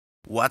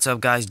What's up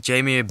guys,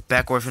 Jamie here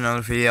back with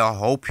another video. I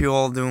hope you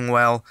all doing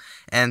well,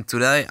 and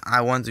today I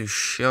want to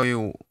show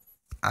you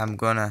I'm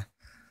gonna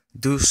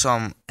do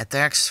some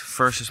attacks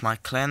versus my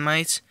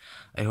clanmates.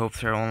 I hope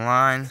they're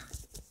online.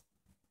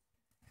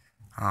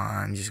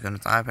 I'm just gonna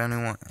type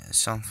anyone if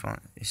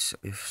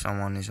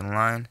someone is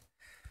online.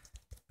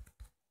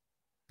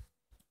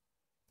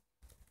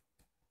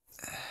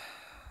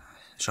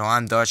 So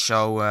I'm Dutch,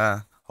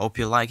 so hope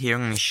you like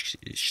hearing me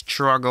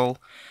struggle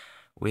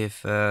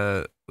with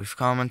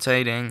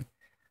commentating.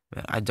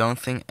 But I don't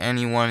think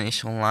anyone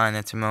is online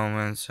at the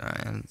moment,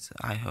 and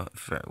I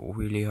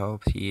really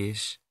hope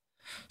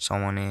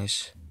someone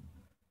is.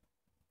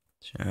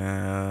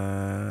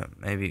 So,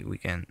 maybe we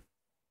can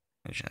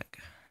check.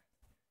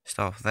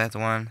 Stop that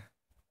one.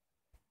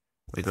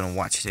 We're gonna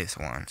watch this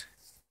one.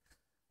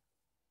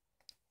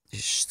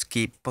 Just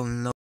keep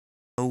on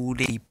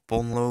loading, keep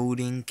on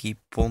loading, keep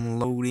on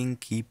loading,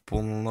 keep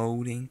on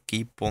loading,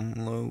 keep on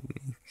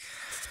loading.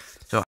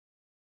 So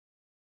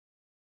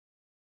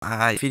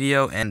I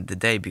video, and the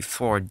day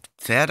before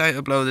that I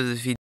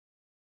uploaded the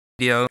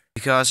video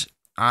because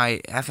I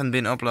haven't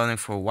been uploading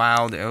for a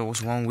while. There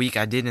was 1 week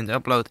I didn't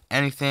upload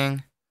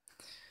anything,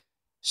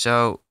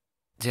 so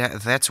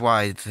that's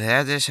why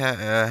that is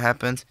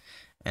happened,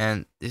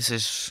 and this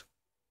is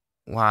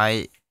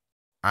why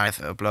I've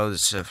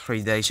uploaded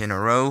 3 days in a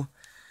row.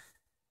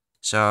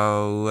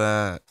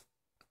 So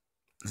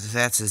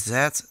that is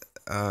that.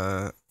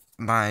 The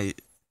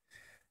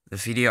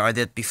video I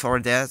did before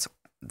that,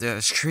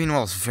 the screen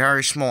was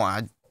very small.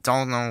 I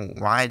don't know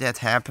why that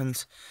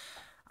happened.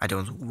 I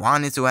don't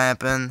want it to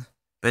happen,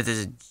 but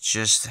it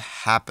just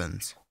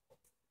happened.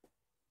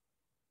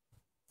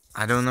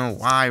 I don't know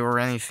why or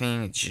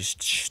anything. It's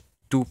just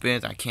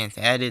stupid. I can't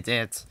edit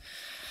it,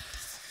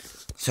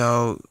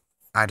 so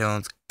I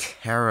don't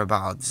care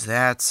about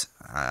that.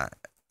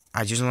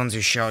 I just want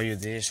to show you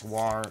this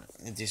war,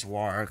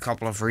 a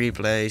couple of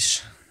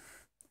replays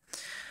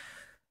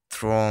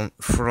from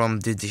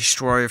the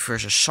Destroyer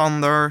versus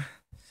Sunder.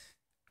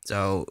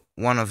 So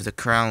one of the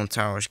crown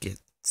towers gets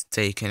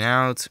taken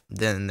out,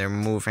 then they're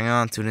moving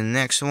on to the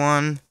next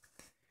one.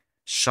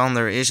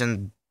 Sunder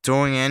isn't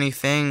doing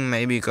anything,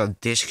 maybe it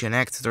got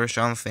disconnected or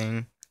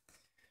something,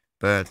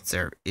 but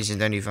there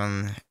isn't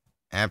anything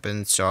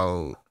happened,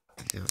 so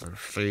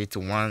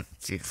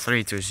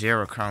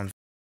 3-0 crown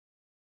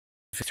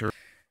victory.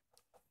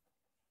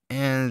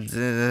 And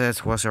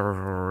that was a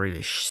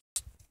really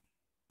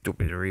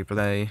stupid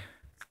replay.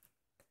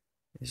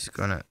 It's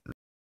gonna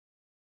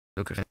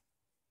look at it.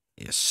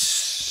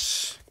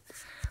 Yes.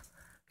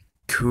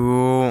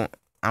 Cool.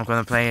 I'm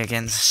gonna play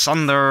against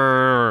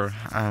Sunder.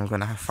 I'm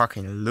gonna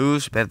fucking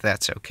lose, but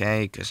that's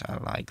okay, because I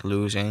like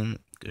losing,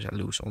 because I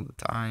lose all the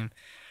time.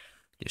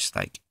 Just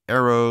like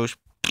arrows.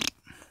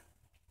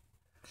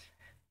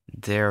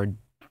 They're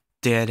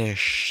dead as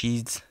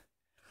shit.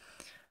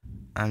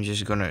 I'm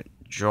just gonna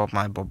drop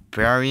my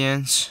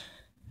barbarians.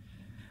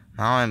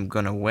 Now I'm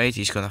gonna wait.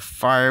 He's gonna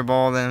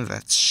fireball them.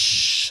 That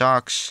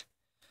sucks.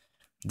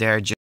 They're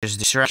just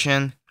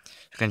distraction.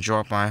 I can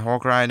drop my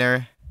Hawk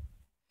Rider.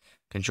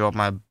 Can drop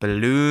my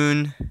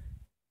balloon.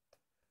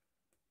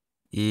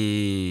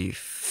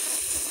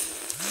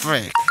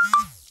 Frick.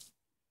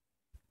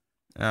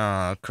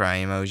 Oh, cry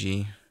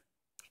emoji.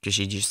 Because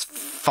he just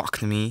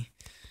fucked me.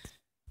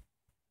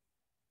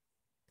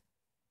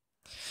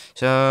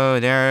 So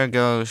there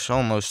goes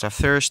almost a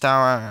first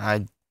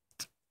tower.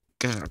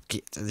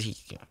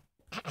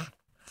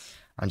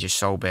 I'm just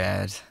so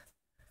bad.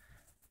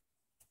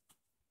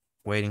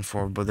 Waiting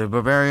for the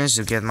barbarians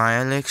to get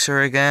my elixir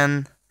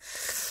again.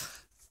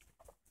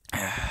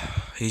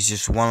 He's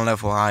just 1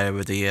 level higher,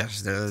 but he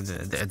has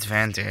the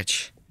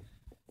advantage.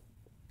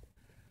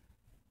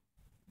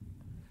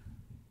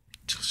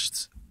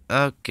 Just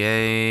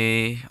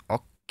okay,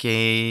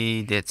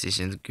 that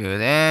isn't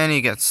good. And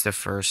he gets the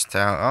first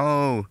tower.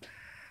 Oh,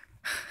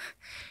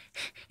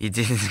 he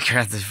didn't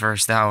get the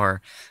first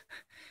tower.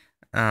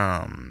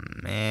 Oh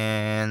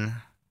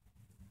man,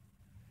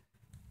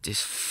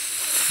 this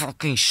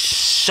fucking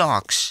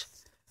sucks.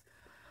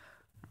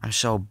 I'm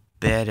so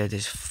bad at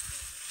this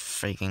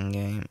freaking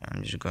game.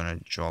 I'm just gonna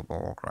drop a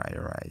Hawk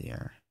Rider right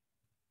here.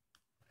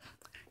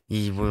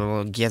 He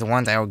will get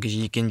 1 tower because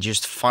you can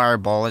just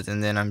fireball it,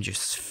 and then I'm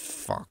just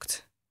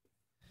fucked.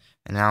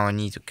 And now I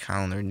need to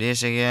counter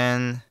this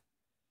again.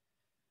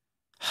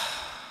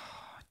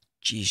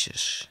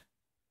 Jesus.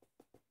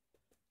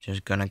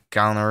 Just gonna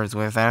counter it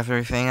with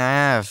everything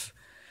I have,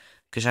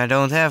 because I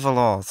don't have a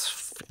lot.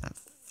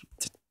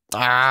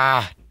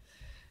 Ah!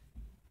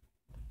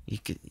 You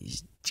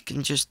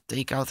can just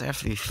take out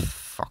every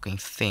fucking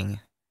thing.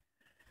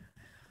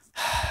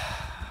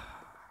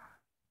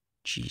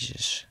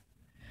 Jesus.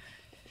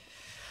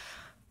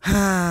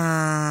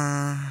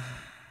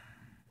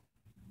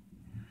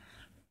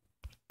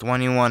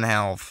 21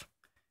 health.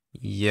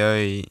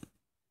 Yay.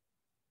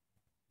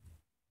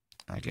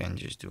 I can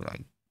just do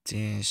like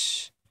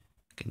this.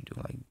 I can do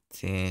like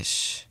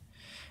this.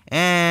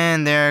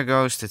 And there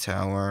goes the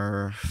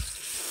tower.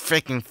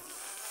 Freaking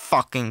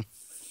fucking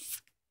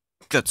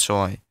good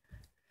soy.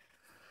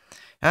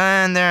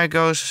 And there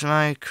goes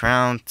my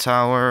crown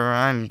tower.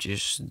 I'm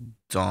just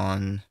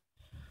done.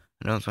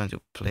 I don't want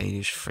to play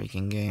this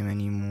freaking game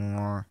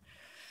anymore.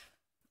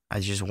 I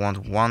just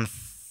want one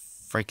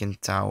freaking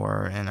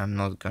tower, and I'm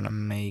not gonna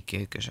make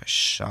it because I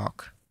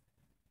suck.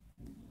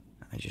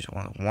 I just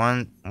want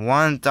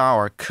one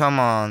tower. Come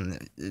on.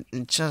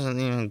 It doesn't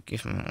even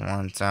give me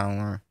one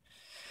tower.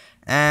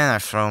 And I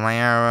throw my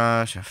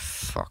arrows.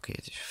 Fuck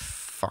it.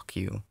 Fuck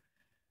you.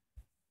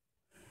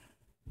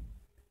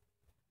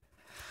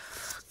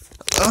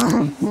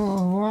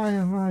 Oh, why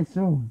am I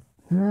so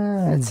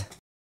bad?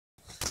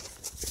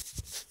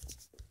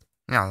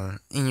 Yeah,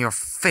 in your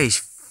face,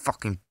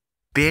 fucking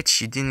bitch.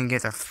 You didn't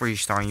get a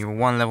 3-star. You're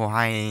one level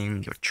higher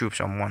and your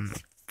troops are one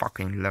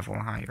fucking level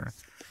higher.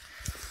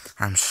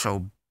 I'm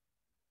so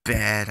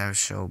bad. I'm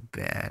so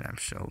bad. I'm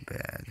so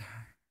bad.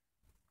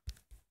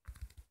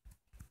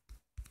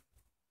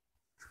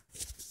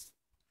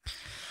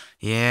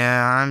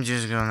 Yeah, I'm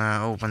just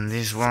gonna open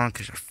this one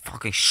because I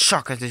fucking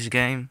suck at this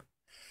game.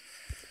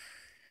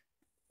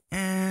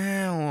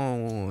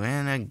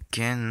 And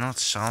again, not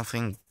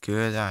something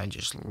good. I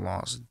just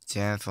lost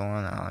that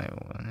one. I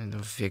wanted a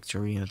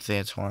victory in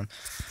that one.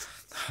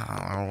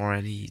 I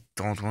already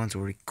don't want to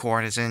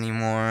record it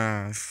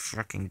anymore.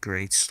 Fucking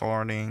great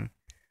starting.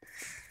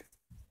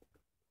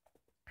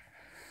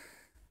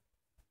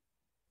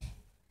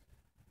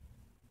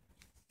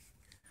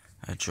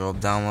 I drop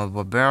down my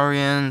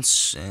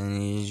barbarians,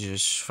 and he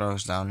just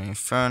throws down the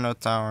Inferno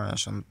Tower and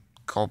some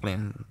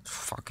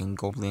fucking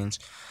goblins.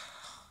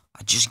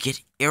 I just get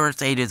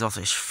irritated of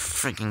this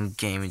freaking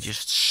game. It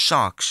just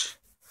sucks.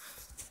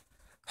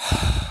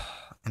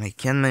 And I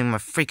can't make my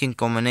freaking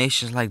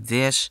combinations like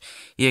this.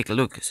 Here,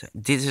 look,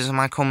 this is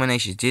my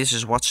combination. This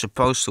is what's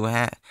supposed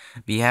to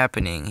be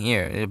happening.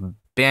 Here,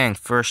 bang,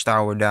 first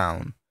tower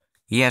down.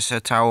 He has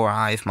a tower,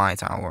 I have my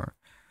tower.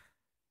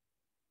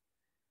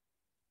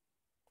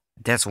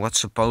 That's what's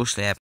supposed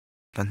to happen.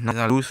 But not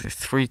I lose with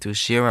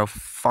 3-0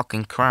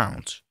 fucking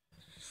crowns.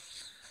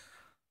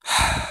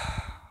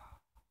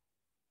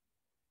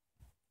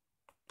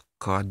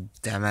 God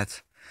damn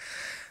it.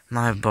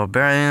 My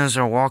barbarians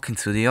are walking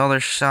to the other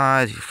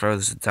side. He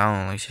throws it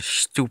down like a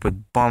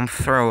stupid bomb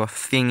thrower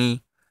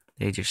thingy.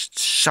 They just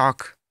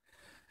suck.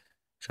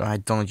 So I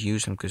don't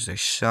use them because they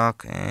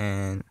suck.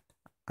 And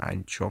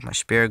I drop my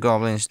spear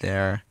goblins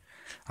there.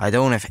 I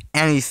don't have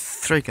any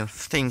freaking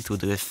thing to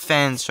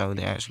defend. So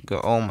there's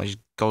almost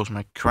goes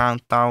my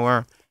crown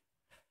tower.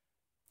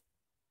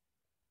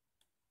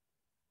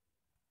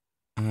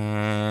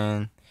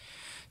 And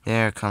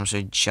there comes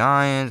a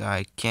giant.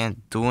 I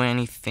can't do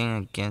anything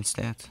against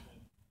that.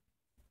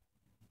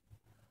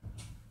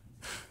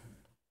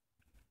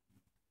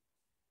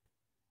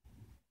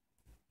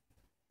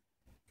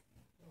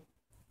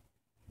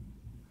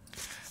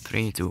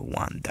 3, 2,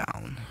 1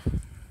 down.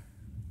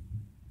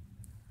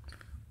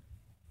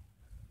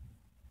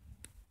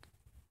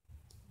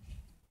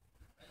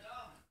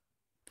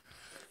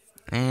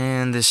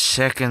 And the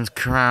second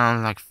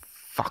crown, like,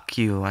 fuck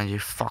you, I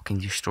just fucking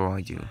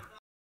destroyed you.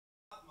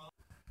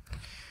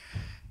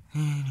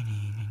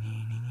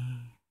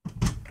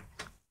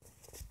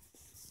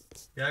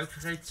 Jij ook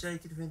vergeten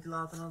zeker de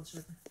ventilator aan te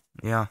zetten?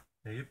 Ja.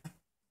 Yep.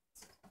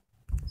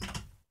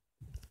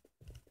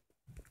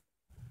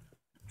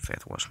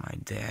 That was my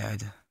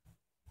dad.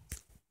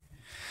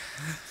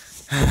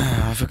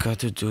 I forgot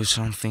to do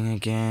something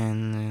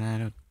again, and I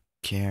don't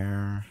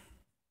care.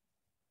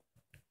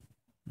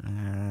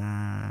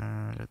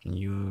 Let me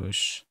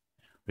use.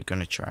 We're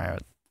gonna try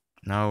out.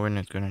 No, we're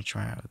not gonna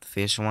try out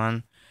this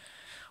one.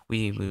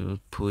 We will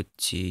put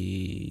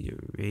the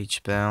rage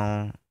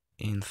spell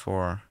in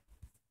for.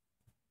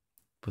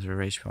 Put the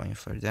rage spell in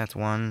for that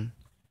one.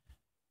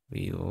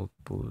 We will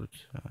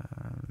put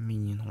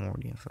minion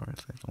horde in for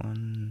that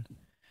one.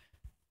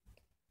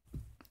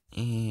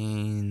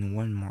 And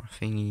one more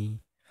thingy.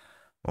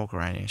 Walk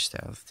around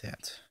instead of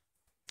that.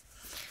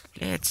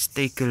 Let's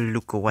take a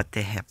look at what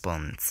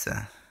happens.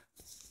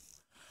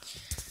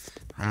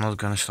 I'm not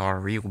gonna start a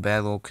real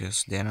battle,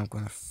 because then I'm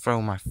gonna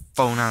throw my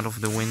phone out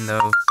of the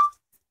window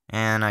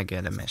and I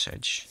get a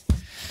message.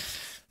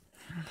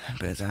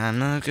 But I'm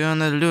not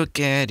gonna look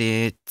at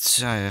it.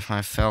 I have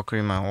my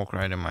Valkyrie, my Hawk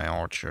Rider, my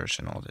archers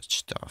and all that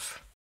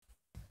stuff.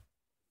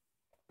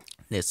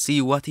 Let's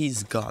see what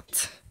he's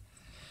got.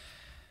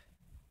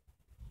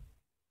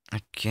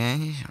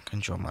 Okay, I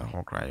can drop my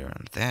Hawk Rider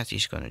on that.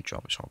 He's gonna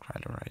drop his Hawk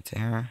Rider right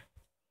there.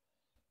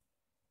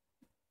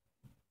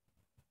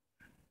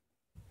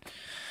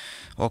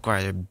 Hawk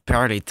Rider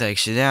barely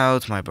takes it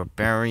out. My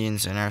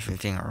barbarians and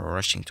everything are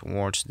rushing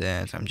towards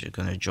that. I'm just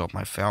gonna drop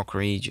my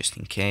Valkyrie just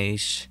in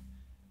case.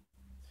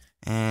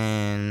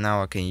 And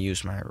now I can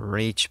use my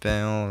rage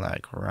spell,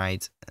 like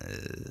right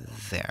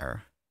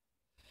there.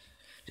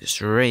 Just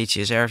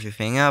rages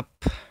everything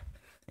up.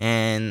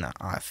 And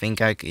I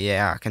think I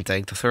can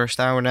take the first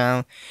tower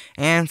down.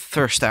 And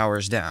first tower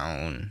is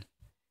down.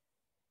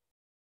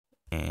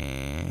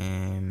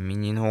 And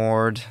minion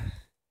horde.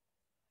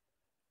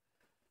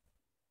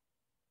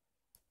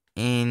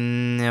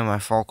 And my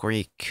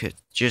Valkyrie could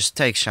just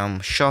take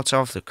some shots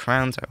off the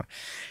crown tower.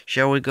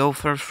 Shall we go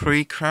for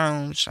 3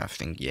 crowns? I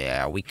think,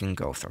 yeah, we can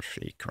go for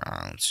 3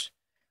 crowns.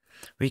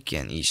 We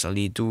can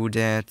easily do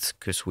that,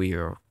 because we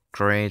are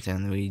great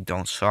and we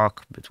don't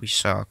suck, but we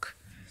suck.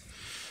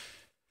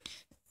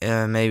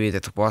 Maybe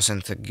that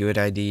wasn't a good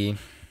idea,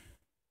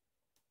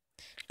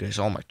 because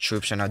all my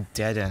troops are now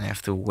dead and I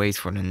have to wait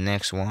for the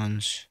next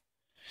ones.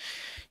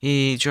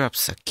 He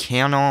drops a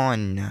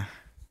cannon,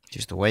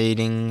 just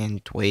waiting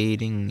and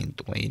waiting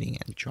and waiting,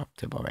 and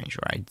dropped the orange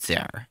right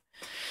there.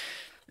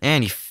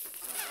 And he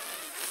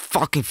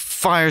fucking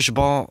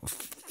fireballs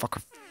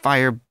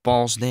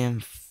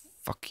them.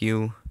 Fuck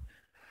you.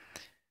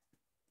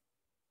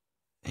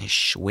 And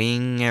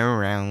swing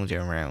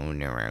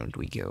around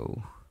we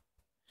go.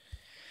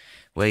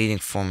 Waiting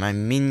for my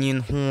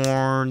minion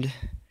horde.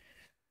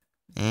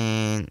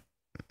 And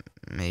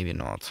maybe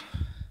not.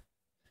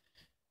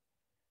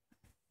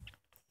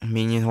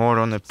 Minion horde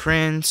on the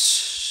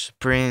prince.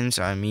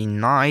 I mean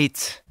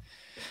knight.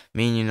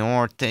 Minion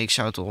horde takes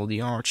out all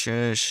the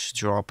archers.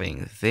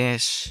 Dropping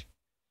this.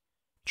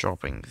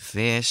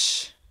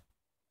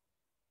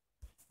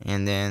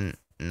 And then,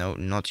 no,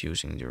 not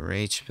using the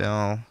rage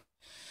spell.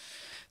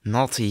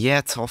 Not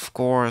yet, of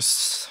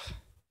course.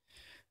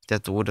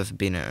 That would have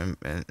been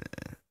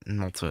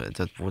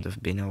that would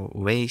have been a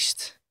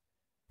waste.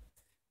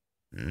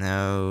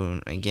 No,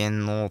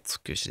 again not,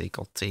 because they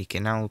got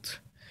taken out.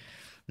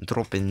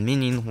 Drop in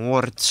minion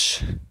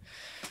hordes.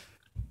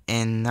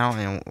 And now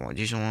I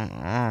just want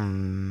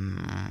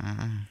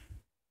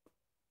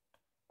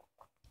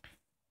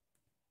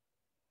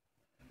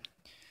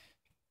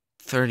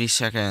 30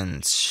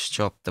 seconds.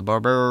 Drop the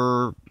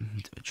barber.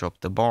 Drop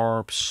the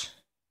barbs.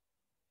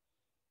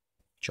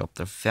 Drop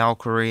the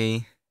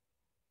Valkyrie.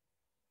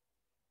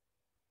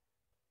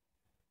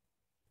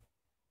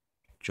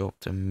 Drop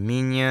the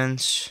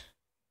minions.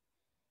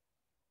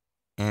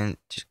 And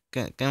just,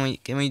 can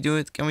we do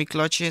it? Can we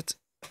clutch it?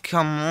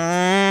 Come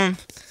on.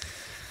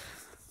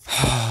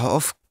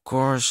 Of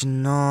course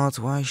not.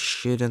 Why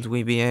shouldn't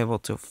we be able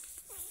to?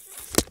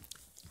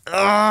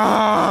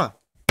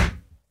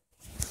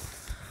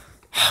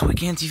 We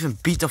can't even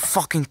beat the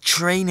fucking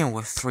trainer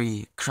with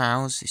 3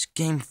 crowns. This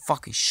game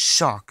fucking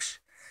sucks.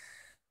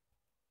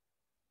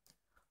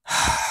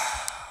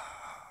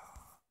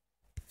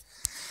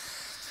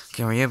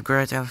 Can we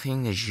upgrade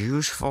everything that's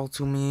useful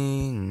to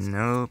me?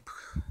 Nope.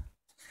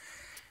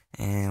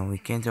 And we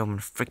can't open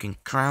the freaking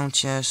crown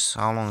chest.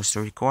 How long is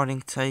the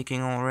recording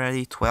taking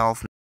already?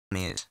 12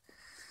 minutes.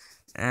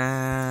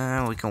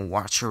 And we can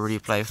watch a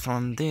replay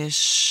from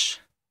this.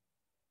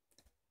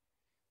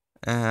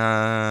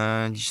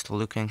 Just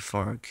looking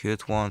for a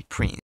good one.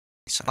 Prince.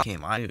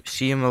 I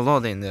see him a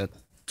lot in the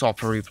top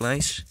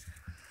replays.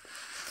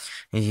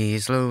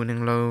 He's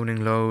loading.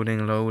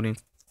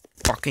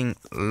 Fucking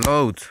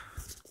load.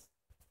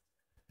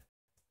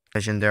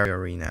 Legendary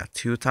arena.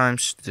 2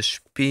 times the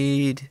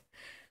speed.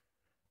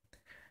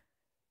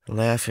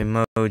 Laugh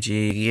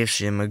emoji gives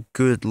him a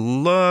good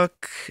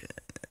look.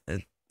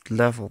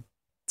 Level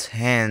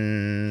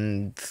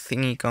 10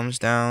 thingy comes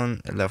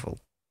down. Level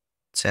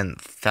 10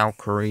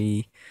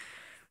 Valkyrie.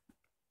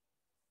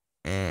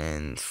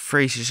 And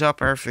freezes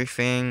up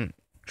everything.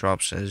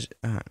 Drops a...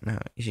 no,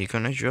 is he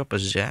gonna drop a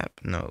zap?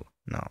 No,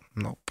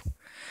 nope.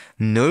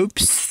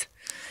 Nopes.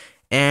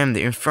 And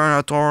the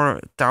Inferno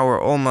Tower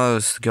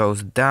almost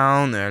goes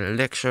down. The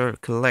Elixir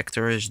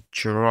Collector is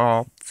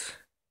dropped.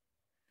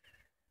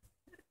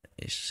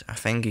 I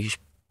think he's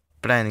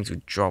planning to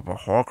drop a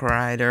Hawk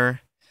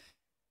Rider.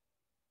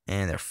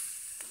 And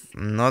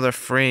another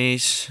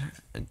freeze.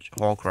 A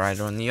Hawk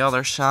Rider on the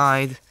other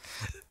side.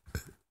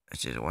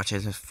 Watch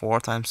it at 4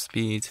 times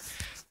speed.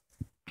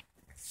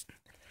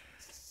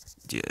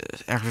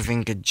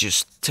 Everything could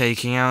just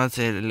taking out.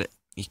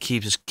 He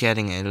keeps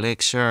getting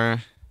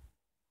Elixir.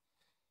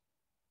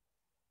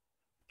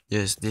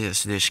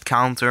 This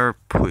counter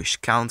push.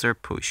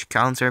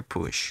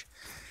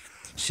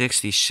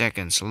 60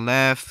 seconds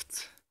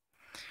left.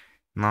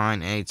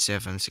 9, 8,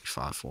 7, 6,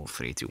 5, 4,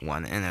 3, 2,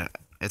 1. And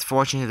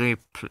unfortunately,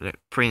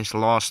 Prince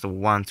lost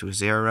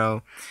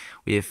 1-0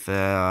 with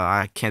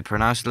I can't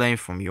pronounce the name,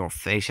 from your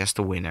face as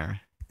the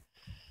winner.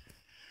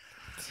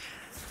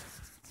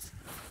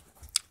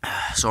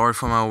 Sorry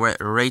for my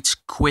rage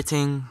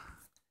quitting,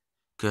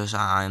 because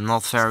I'm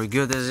not very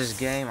good at this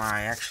game.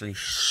 I actually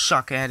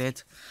suck at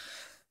it.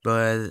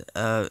 But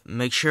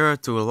make sure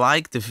to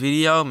like the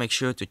video. Make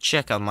sure to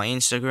check out my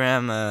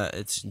Instagram.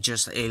 It's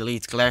just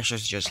Elite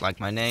Clashes, just like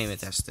my name. It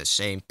has the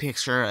same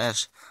picture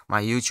as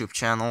my YouTube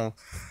channel.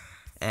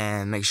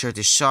 And make sure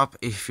to sub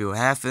if you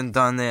haven't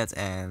done it.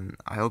 And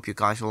I hope you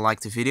guys will like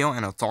the video.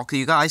 And I'll talk to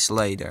you guys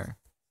later.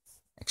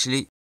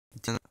 Actually,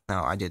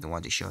 no, I didn't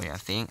want to show you a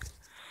thing.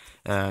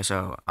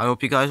 So I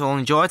hope you guys all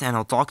enjoyed. And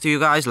I'll talk to you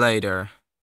guys later.